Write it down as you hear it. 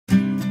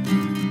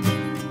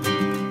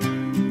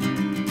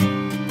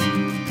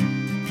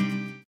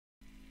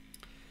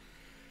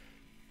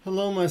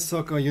Hello, my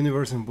soccer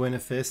universe and Buena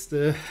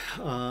Feste.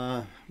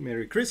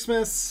 Merry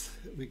Christmas.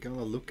 We're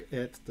gonna look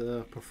at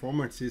the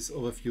performances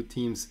of a few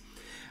teams.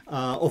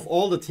 Of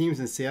all the teams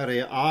in Serie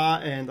A,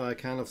 and I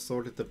kind of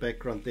sorted the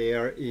background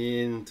there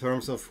in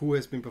terms of who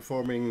has been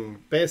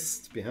performing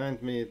best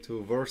behind me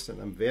to worst,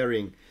 and I'm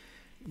varying.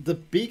 The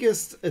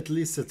biggest, at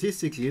least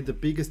statistically, the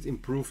biggest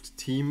improved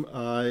team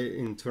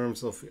in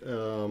terms of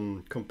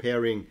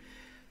comparing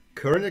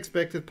current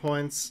expected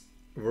points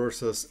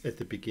versus at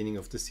the beginning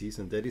of the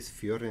season, that is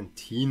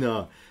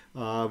Fiorentina,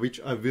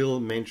 which I will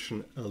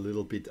mention a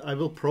little bit. I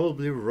will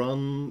probably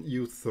run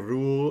you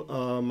through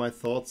my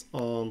thoughts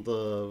on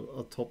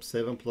the top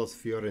 7 plus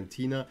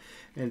Fiorentina,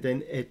 and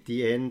then at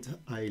the end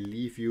I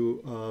leave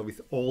you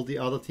with all the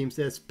other teams.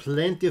 There's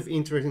plenty of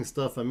interesting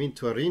stuff. I mean,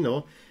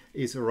 Torino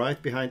is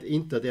right behind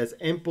Inter. There's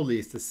Empoli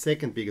is the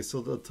second biggest, so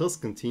the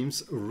Tuscan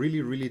teams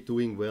really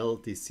doing well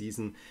this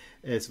season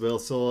as well.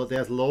 So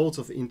there's loads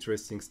of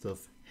interesting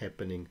stuff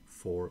happening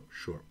for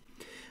sure.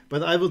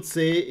 But I would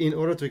say, in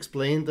order to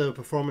explain the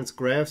performance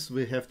graphs,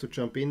 we have to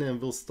jump in, and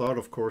we'll start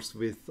of course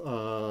with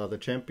the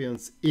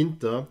champions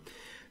Inter.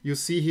 You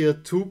see here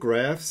two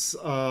graphs.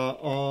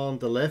 On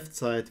the left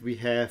side we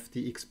have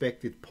the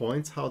expected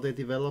points, how they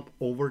develop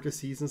over the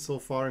season so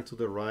far, and to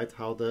the right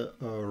how the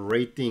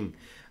rating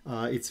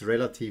it's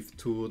relative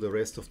to the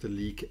rest of the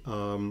league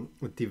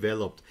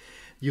developed.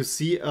 You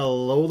see a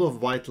load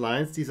of white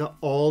lines. These are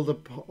all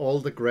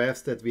the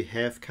graphs that we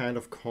have kind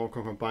of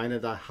combined,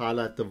 and I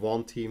highlight the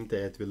one team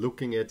that we're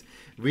looking at,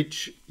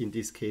 which in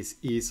this case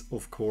is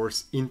of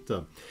course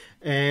Inter.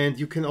 And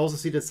you can also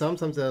see that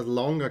sometimes there are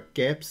longer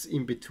gaps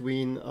in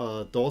between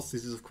those.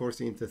 This is of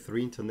course in the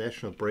 3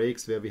 international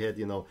breaks where we had,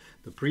 you know,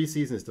 the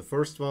preseason is the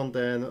first one,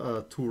 then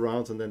 2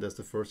 rounds, and then there's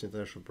the first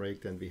international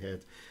break. Then we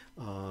had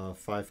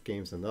 5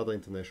 games, another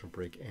international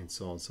break, and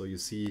so on. So you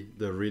see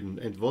the rhythm.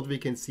 And what we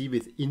can see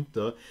with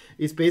Inter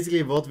is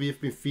basically what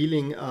we've been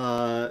feeling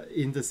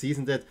in the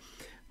season, that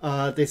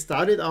they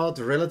started out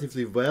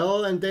relatively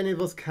well, and then it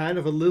was kind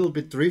of a little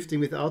bit drifting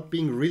without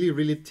being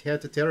really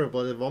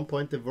terrible. At one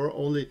point they were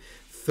only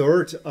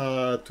third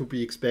to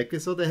be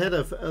expected, so they had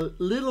a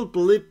little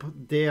blip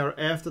there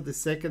after the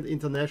second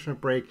international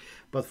break,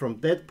 but from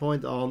that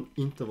point on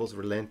Inter was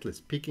relentless,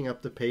 picking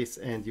up the pace,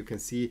 and you can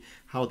see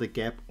how the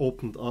gap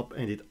opened up,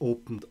 and it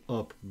opened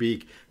up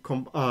big.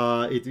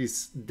 It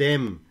is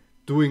them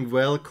doing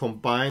well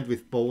combined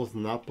with both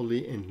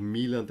Napoli and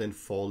Milan then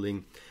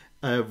falling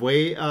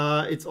away.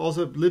 It's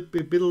also a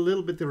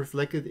little bit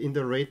reflected in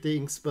the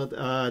ratings, but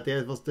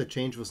the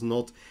change was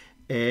not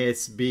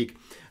as big.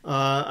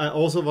 I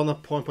also want to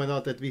point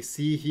out that we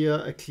see here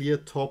a clear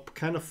top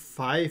kind of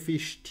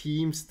 5-ish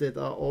teams that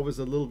are always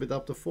a little bit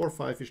up, to 4 or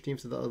 5-ish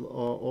teams that are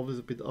always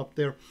a bit up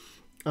there.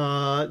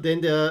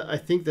 Then I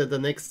think that the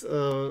next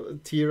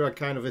tier are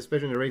kind of,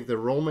 especially in the rating, the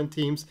Roman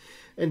teams,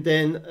 and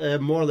then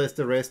more or less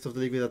the rest of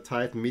the league with a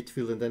tight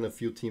midfield, and then a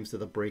few teams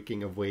that are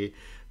breaking away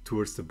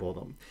towards the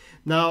bottom.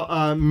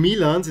 Now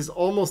Milan's is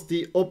almost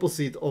the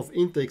opposite of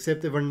Inter,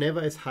 except they were never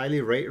as highly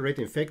rated.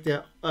 In fact, they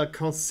are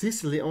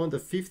consistently on the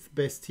 5th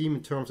best team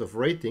in terms of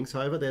ratings.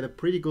 However, they had a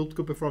pretty good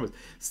performance,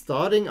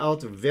 starting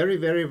out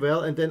very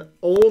well, and then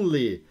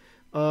only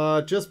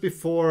just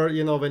before,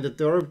 you know, when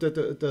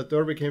the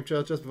derby came,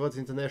 just before the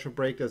international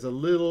break, there's a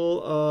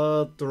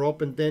little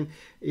drop, and then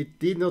it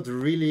did not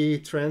really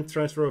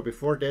transfer.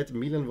 Before that,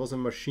 Milan was a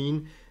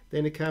machine.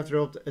 Then it kind of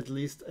dropped, at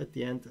least at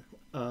the end,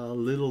 a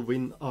little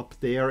win up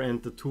there,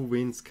 and the 2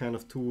 wins kind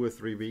of 2 or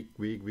 3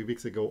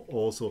 weeks ago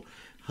also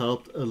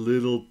helped a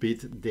little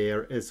bit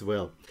there as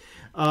well.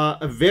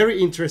 A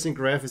very interesting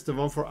graph is the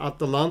one for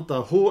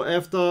Atalanta, who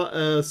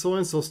after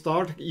so-and-so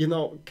start, you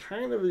know,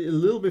 kind of a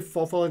little bit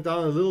falling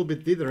down, a little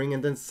bit dithering,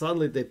 and then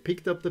suddenly they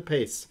picked up the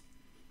pace.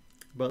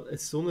 But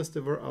as soon as they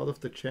were out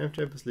of the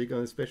Champions League,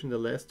 and especially in the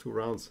last 2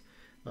 rounds,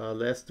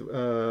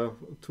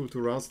 two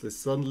rounds, they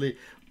suddenly,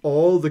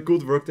 all the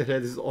good work they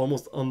had is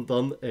almost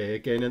undone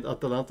again, and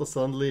Atalanta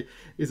suddenly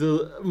is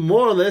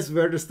more or less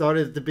where they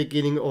started at the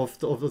beginning of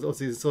the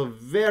season. So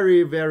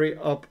very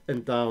up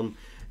and down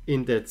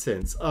in that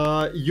sense.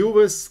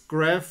 Juve's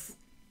graph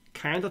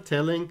kind of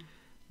telling,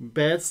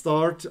 bad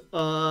start,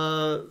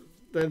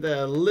 then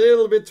they're a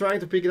little bit trying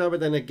to pick it up,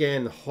 and then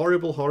again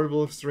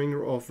horrible string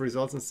of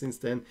results, and since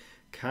then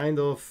kind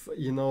of,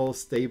 you know,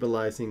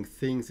 stabilizing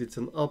things. It's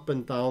an up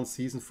and down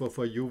season for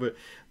Juve,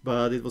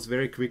 but it was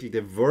very quickly. They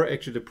were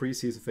actually the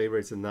preseason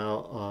favorites, and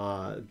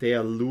now they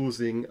are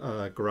losing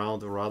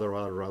ground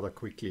rather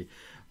quickly,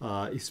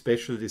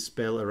 especially this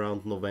spell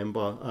around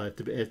November, at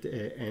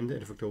the end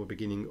of October,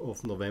 beginning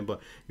of November.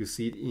 You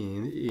see it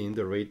in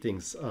the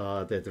ratings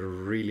that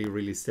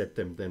really set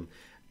them then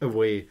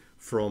away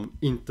from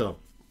Inter.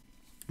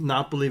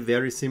 Napoli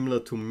very similar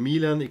to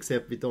Milan,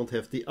 except we don't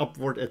have the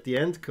upward at the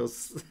end,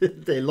 because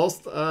they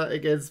lost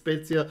against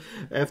Spezia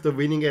after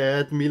winning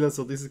at Milan.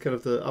 So this is kind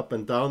of the up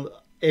and down.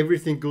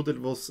 Everything good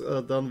that was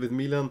done with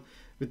Milan,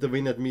 with the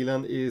win at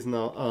Milan, is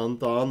now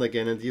undone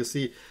again. And you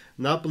see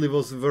Napoli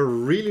were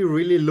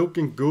really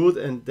looking good,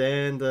 and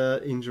then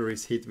the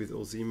injuries hit with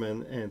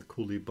Osimhen and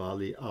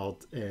Koulibaly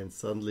out, and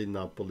suddenly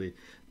Napoli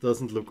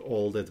doesn't look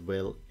all that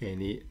well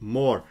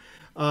anymore.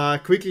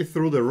 Quickly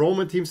through the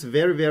Roman teams,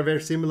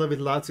 very similar with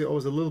Lazio.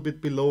 Always a little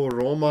bit below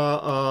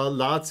Roma.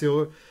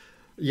 Lazio,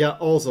 yeah,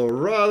 also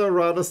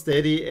rather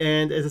steady.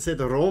 And as I said,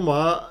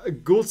 Roma, a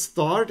good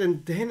start,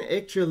 and then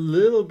actually a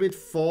little bit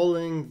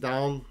falling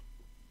down,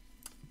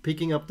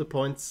 picking up the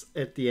points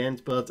at the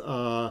end, but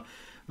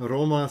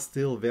Roma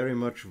still very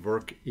much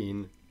work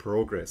in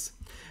progress.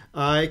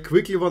 I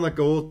quickly want to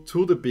go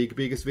to the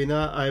biggest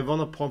winner. I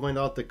want to point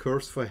out the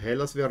curves for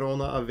Hellas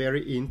Verona are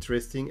very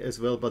interesting as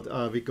well, but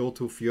we go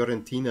to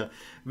Fiorentina,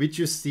 which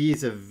you see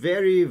is a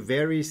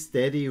very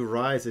steady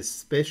rise,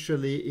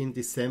 especially in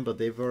December.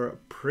 They were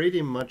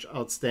pretty much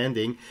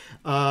outstanding.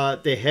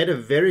 They had a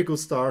very good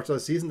start to the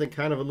season, then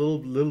kind of a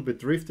little bit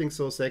drifting,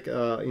 so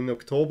in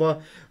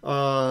October,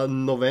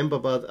 November,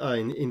 but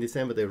in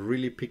December they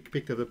really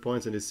picked up the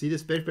points, and you see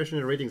this, especially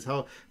in the ratings,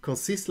 how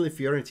consistently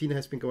Fiorentina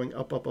has been going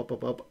up,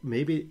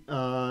 maybe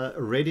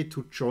ready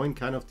to join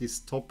kind of these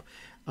top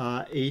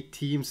 8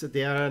 teams.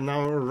 They are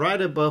now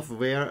right above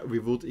where we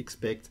would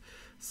expect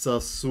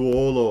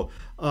Sassuolo.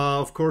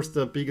 Of course,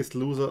 the biggest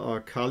loser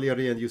are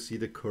Cagliari, and you see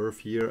the curve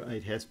here.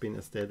 It has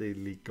been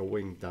steadily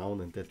going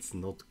down, and that's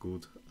not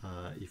good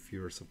if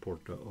you're a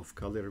supporter of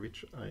Cagliari,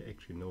 which I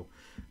actually know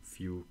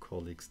few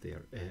colleagues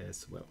there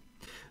as well.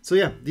 So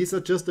yeah, these are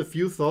just a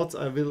few thoughts.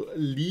 I will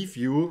leave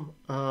you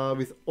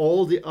with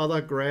all the other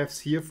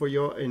graphs here for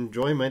your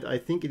enjoyment. I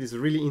think it is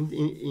really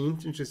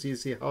interesting to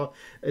see how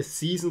a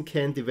season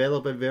can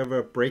develop and where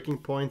we're breaking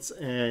points,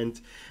 and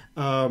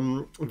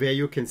where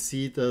you can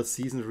see the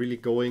season really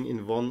going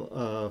in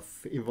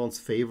one's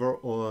favor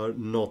or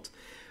not.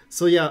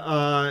 So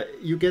yeah,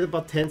 you get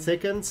about 10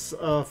 seconds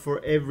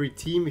for every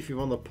team. If you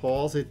want to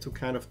pause it to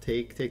kind of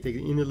take it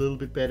in a little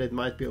bit better, it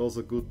might be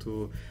also good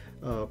to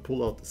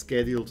pull out the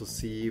schedule to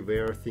see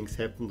where things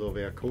happened or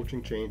where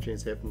coaching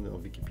changes happened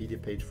on Wikipedia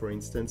page, for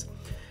instance.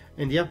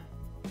 And yeah,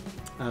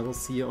 I will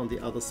see you on the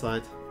other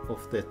side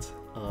of that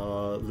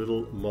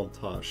little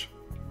montage.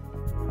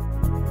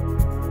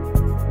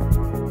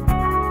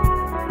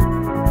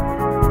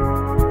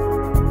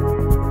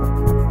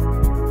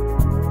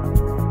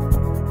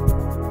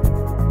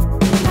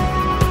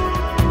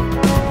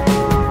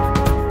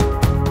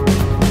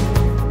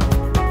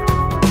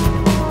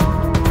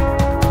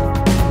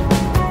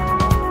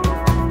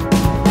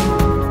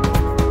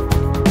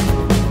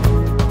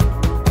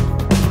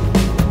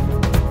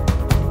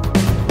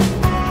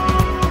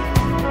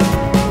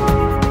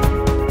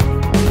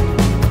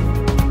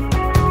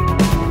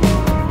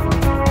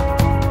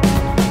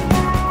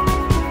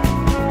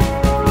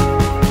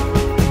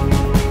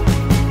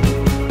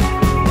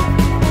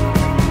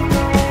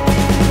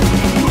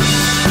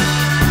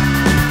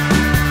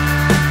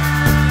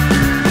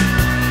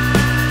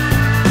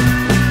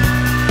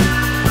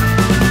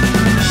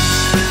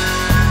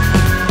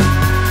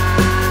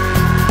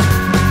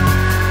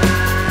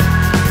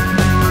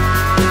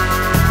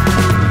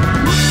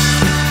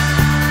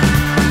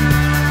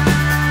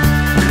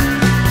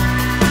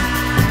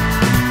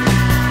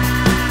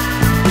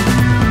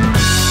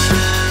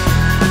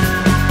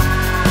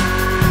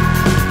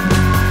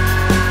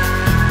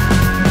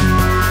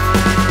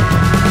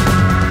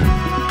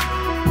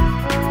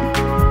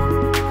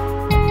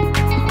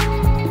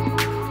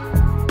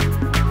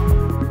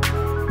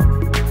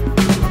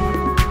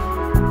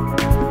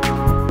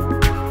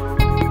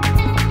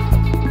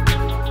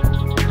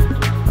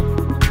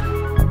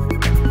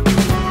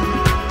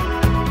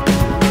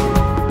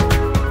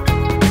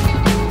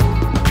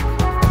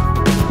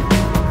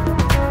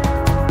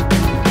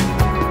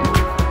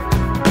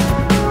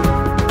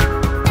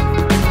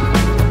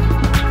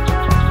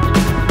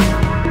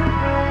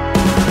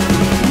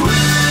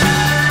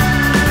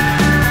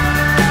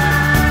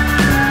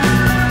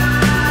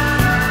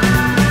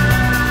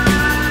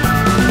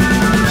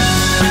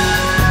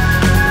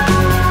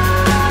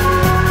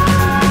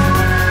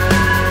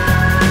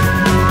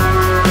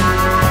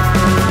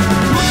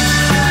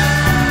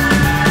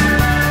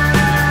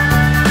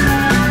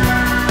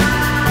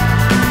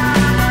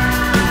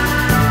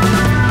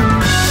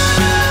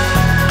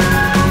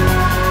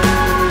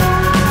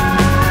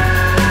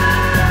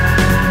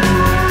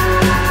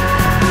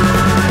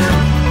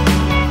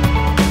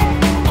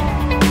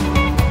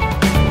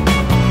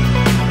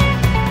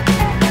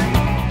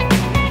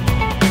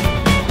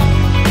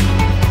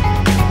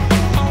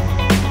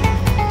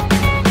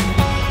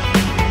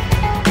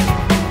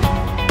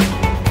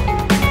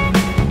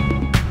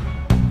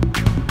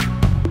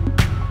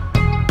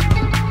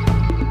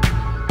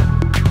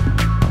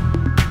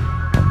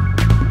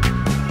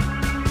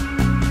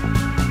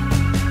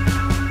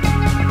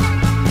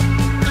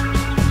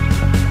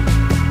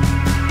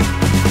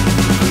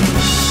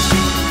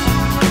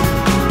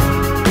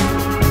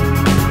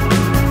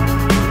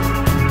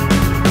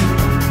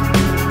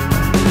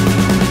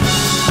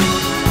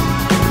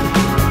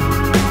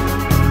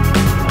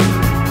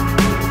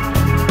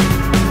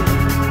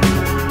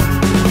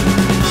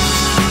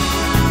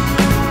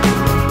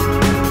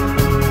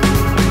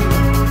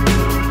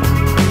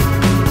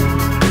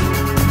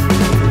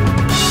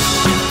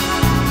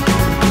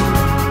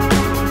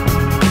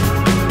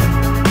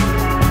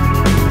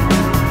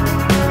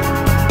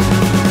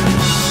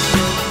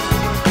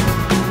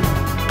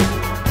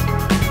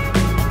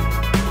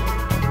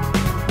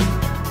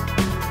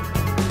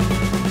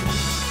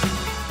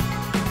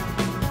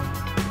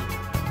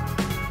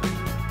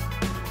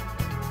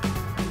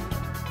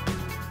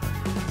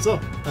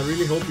 I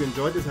really hope you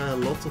enjoyed this. I had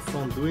lots of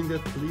fun doing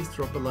that. Please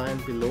drop a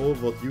line below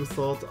what you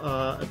thought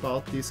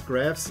about these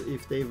graphs,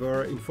 if they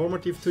were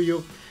informative to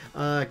you.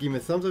 Give me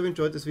a thumbs up if you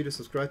enjoyed this video,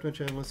 subscribe to my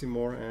channel to see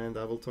more, and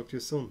I will talk to you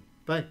soon.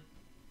 Bye!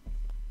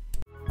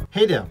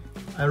 Hey there!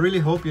 I really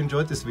hope you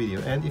enjoyed this video,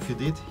 and if you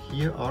did,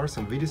 here are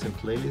some videos and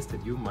playlists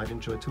that you might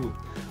enjoy too.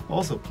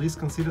 Also, please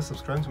consider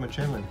subscribing to my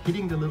channel and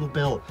hitting the little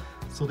bell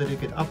so that you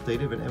get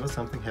updated whenever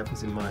something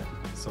happens in my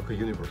soccer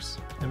universe.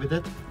 And with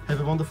that, have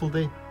a wonderful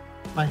day.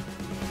 Bye!